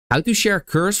How to share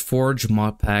Curseforge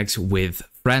modpacks with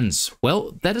friends.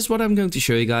 Well, that is what I'm going to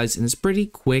show you guys in this pretty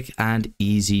quick and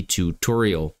easy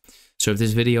tutorial. So if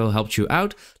this video helped you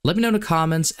out, let me know in the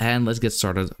comments and let's get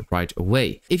started right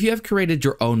away. If you have created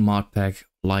your own mod pack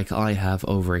like I have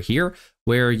over here,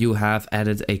 where you have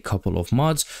added a couple of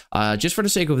mods, just for the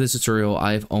sake of this tutorial,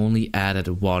 I've only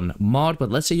added one mod, but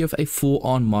let's say you have a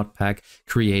full-on mod pack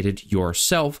created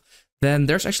yourself, then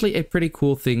there's actually a pretty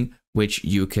cool thing which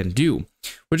you can do.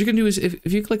 What you can do is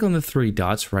if you click on the three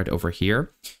dots right over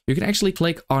here, you can actually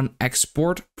click on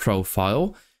export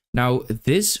profile. Now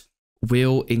this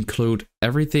will include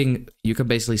everything. You can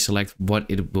basically select what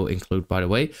it will include, by the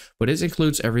way, but this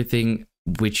includes everything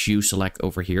which you select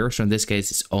over here. So in this case,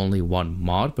 it's only one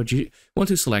mod, but you want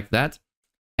to select that.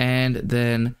 And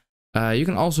then you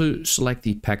can also select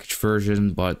the package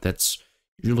version, but that's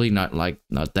usually not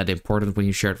that important when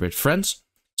you share it with friends.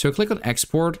 So click on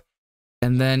export.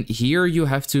 And then here you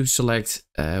have to select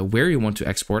where you want to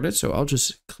export it. So I'll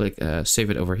just click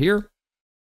save it over here.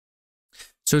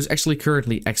 So it's actually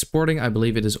currently exporting. I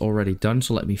believe it is already done.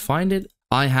 So let me find it.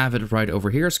 I have it right over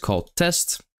here. It's called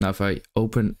test. Now, if I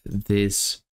open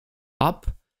this up,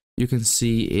 you can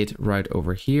see it right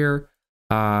over here.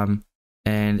 And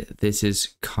this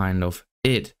is kind of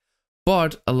it.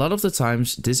 But a lot of the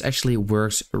times this actually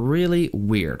works really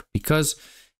weird because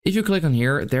if you click on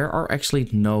here, there are actually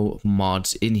no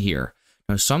mods in here.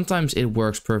 Now, sometimes it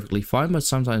works perfectly fine, but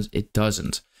sometimes it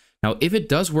doesn't. Now, if it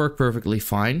does work perfectly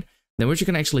fine, then what you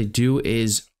can actually do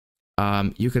is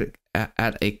you could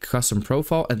add a custom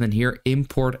profile and then here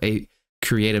import a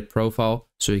created profile.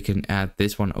 So you can add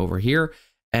this one over here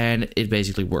and it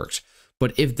basically works.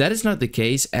 But if that is not the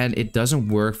case and it doesn't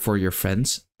work for your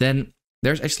friends, then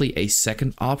there's actually a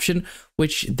second option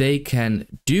which they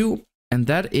can do. And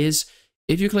that is,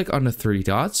 if you click on the three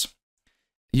dots,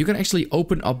 you can actually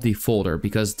open up the folder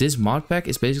because this mod pack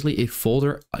is basically a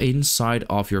folder inside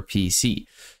of your PC.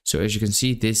 So as you can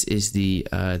see, this is the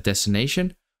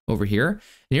destination over here.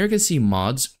 And here you can see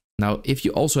mods. Now, if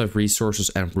you also have resources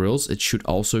and rules, it should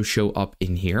also show up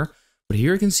in here. But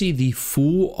here you can see the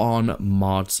full on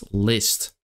mods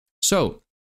list. So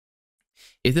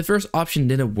if the first option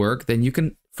didn't work, then you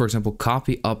can, for example,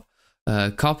 copy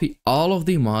all of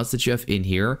the mods that you have in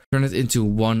here, turn it into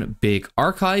one big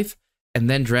archive, and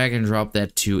then drag and drop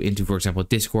that into, for example,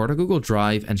 Discord or Google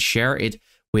Drive and share it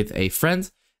with a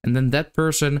friend. And then that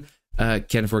person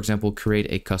can, for example, create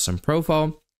a custom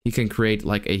profile. You can create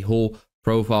like a whole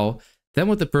profile. Then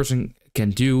what the person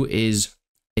can do is,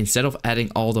 instead of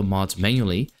adding all the mods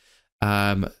manually,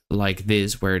 like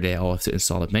this, where they all have to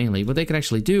install it manually, what they can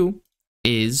actually do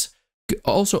is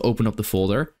also open up the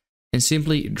folder and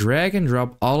simply drag and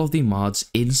drop all of the mods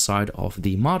inside of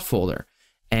the mod folder.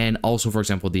 And also, for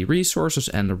example, the resources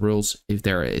and the rules, if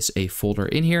there is a folder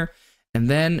in here. And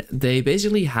then they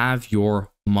basically have your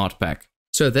mod pack.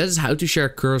 So that is how to share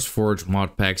Curseforge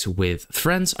mod packs with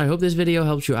friends. I hope this video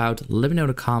helped you out. Let me know in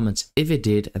the comments if it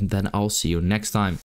did, and then I'll see you next time.